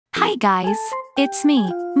Hey guys, it's me,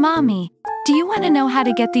 Mami. Do you want to know how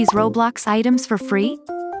to get these Roblox items for free?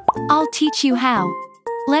 I'll teach you how.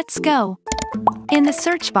 Let's go. In the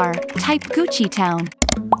search bar, type Gucci Town.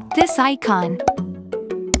 This icon.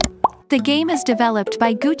 The game is developed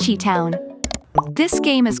by Gucci Town. This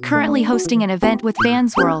game is currently hosting an event with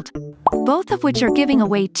Vans World, both of which are giving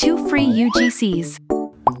away 2 free UGCs.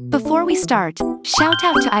 Before we start, shout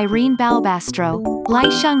out to Irene Balbastro, Lai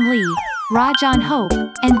Sheng Li, Rajan Hope,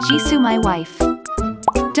 and Jisoo my wife.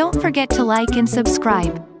 Don't forget to like and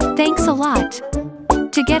subscribe. Thanks a lot.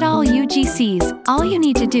 To get all UGCs, all you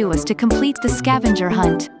need to do is to complete the scavenger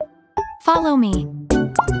hunt. Follow me.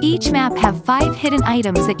 Each map have 5 hidden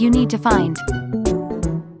items that you need to find.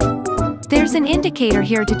 There's an indicator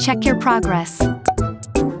here to check your progress.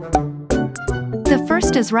 The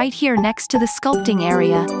first is right here next to the sculpting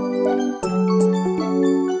area.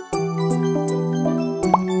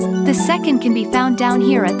 The second can be found down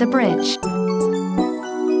here at the bridge.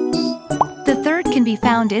 The third can be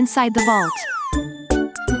found inside the vault.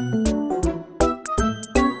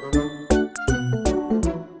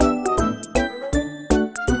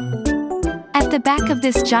 At the back of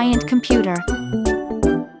this giant computer.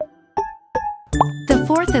 The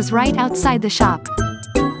fourth is right outside the shop,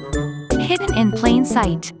 hidden in plain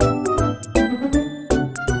sight.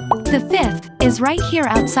 The fifth is right here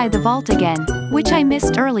outside the vault again, which I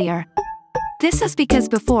missed earlier. This is because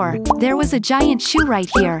before, there was a giant shoe right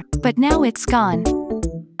here, but now it's gone.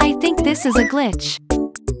 I think this is a glitch.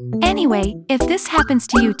 Anyway, if this happens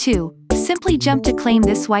to you too, simply jump to claim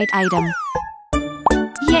this white item.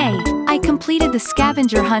 Yay! I completed the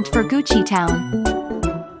scavenger hunt for Gucci Town.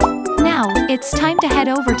 Now, it's time to head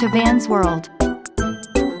over to Vans World.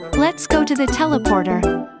 Let's go to the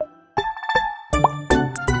teleporter.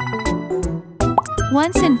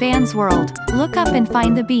 Once in Vans World, look up and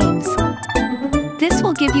find the beams. This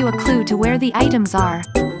will give you a clue to where the items are.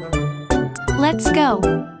 Let's go.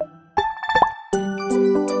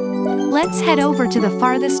 Let's head over to the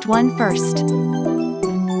farthest one first.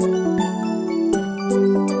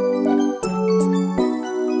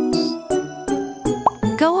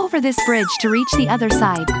 Go over this bridge to reach the other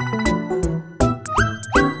side.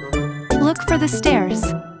 Look for the stairs.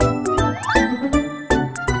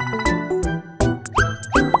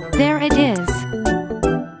 There it is.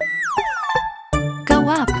 Go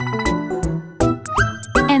up.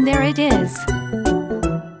 And there it is.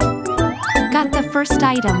 Got the first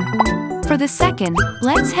item. For the second,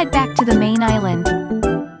 let's head back to the main island.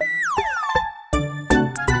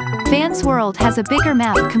 Vans World has a bigger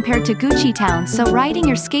map compared to Gucci Town, so riding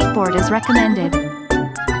your skateboard is recommended.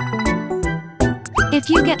 If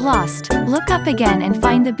you get lost, look up again and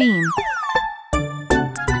find the beam.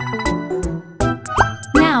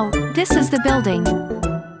 Now, this is the building.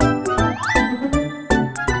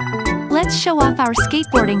 Let's show off our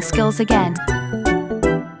skateboarding skills again.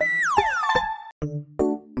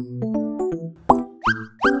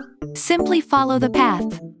 Simply follow the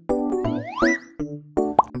path.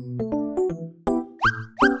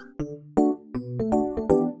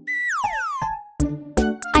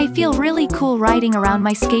 I feel really cool riding around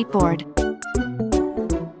my skateboard.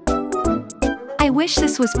 I wish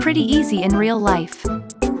this was pretty easy in real life.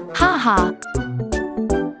 Haha.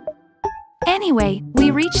 Anyway,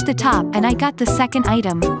 we reached the top and I got the second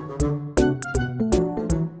item.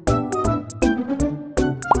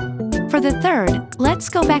 For the third, let's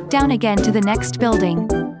go back down again to the next building.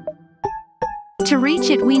 To reach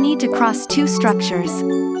it, we need to cross 2 structures.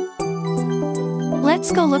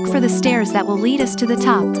 Let's go look for the stairs that will lead us to the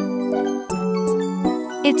top.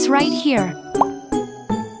 It's right here.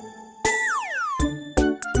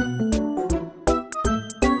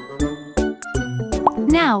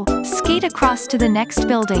 Now, skate across to the next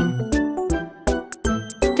building.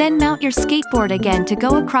 Then mount your skateboard again to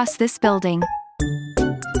go across this building.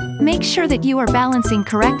 Make sure that you are balancing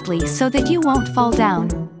correctly so that you won't fall down.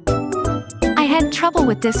 I had trouble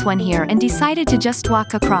with this one here and decided to just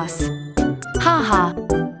walk across. Haha.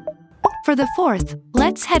 For the fourth,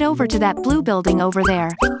 let's head over to that blue building over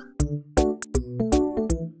there.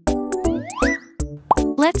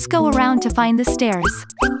 Let's go around to find the stairs.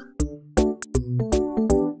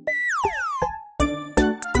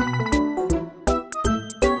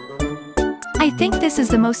 I think this is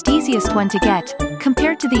the most easiest one to get,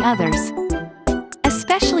 compared to the others.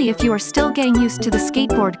 Especially if you are still getting used to the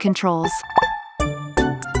skateboard controls.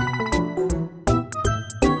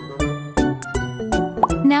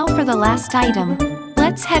 Now for the last item.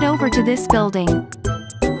 Let's head over to this building.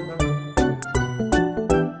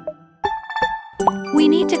 We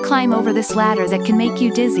need to climb over this ladder that can make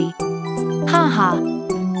you dizzy. Haha.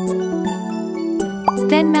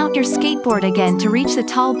 Then mount your skateboard again to reach the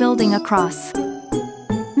tall building across.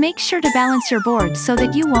 Make sure to balance your board so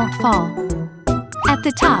that you won't fall. At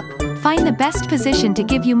the top, find the best position to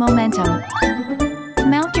give you momentum.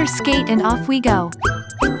 Mount your skate and off we go.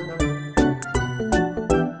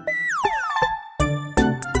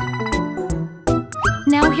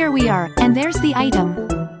 Now here we are, and there's the item.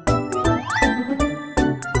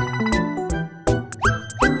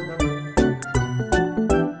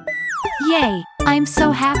 Yay! I'm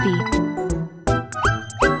so happy.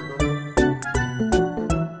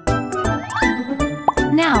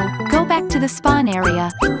 Now, go back to the spawn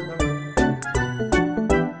area.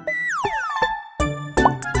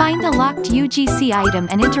 Find the locked UGC item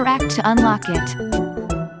and interact to unlock it.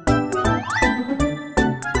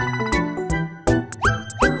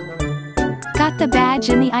 Got the badge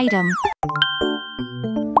and the item.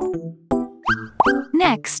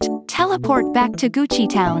 Next, teleport back to Gucci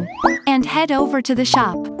Town and head over to the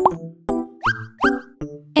shop.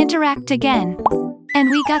 Interact again. And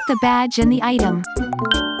we got the badge and the item.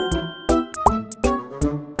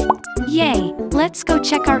 Yay! Let's go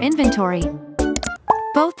check our inventory.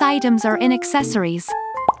 Both items are in accessories.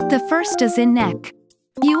 The first is in neck.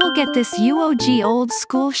 You will get this UOG old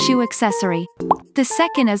school shoe accessory. The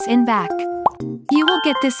second is in back. You will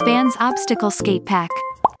get this Vans obstacle skate pack.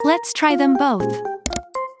 Let's try them both.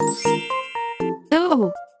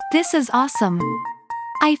 Ooh! This is awesome.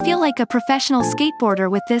 I feel like a professional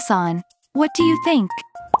skateboarder with this on. What do you think?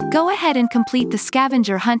 Go ahead and complete the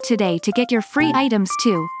scavenger hunt today to get your free items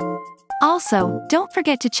too. Also, don't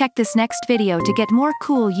forget to check this next video to get more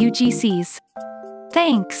cool UGCs.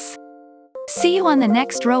 Thanks! See you on the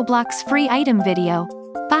next Roblox free item video.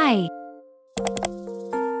 Bye!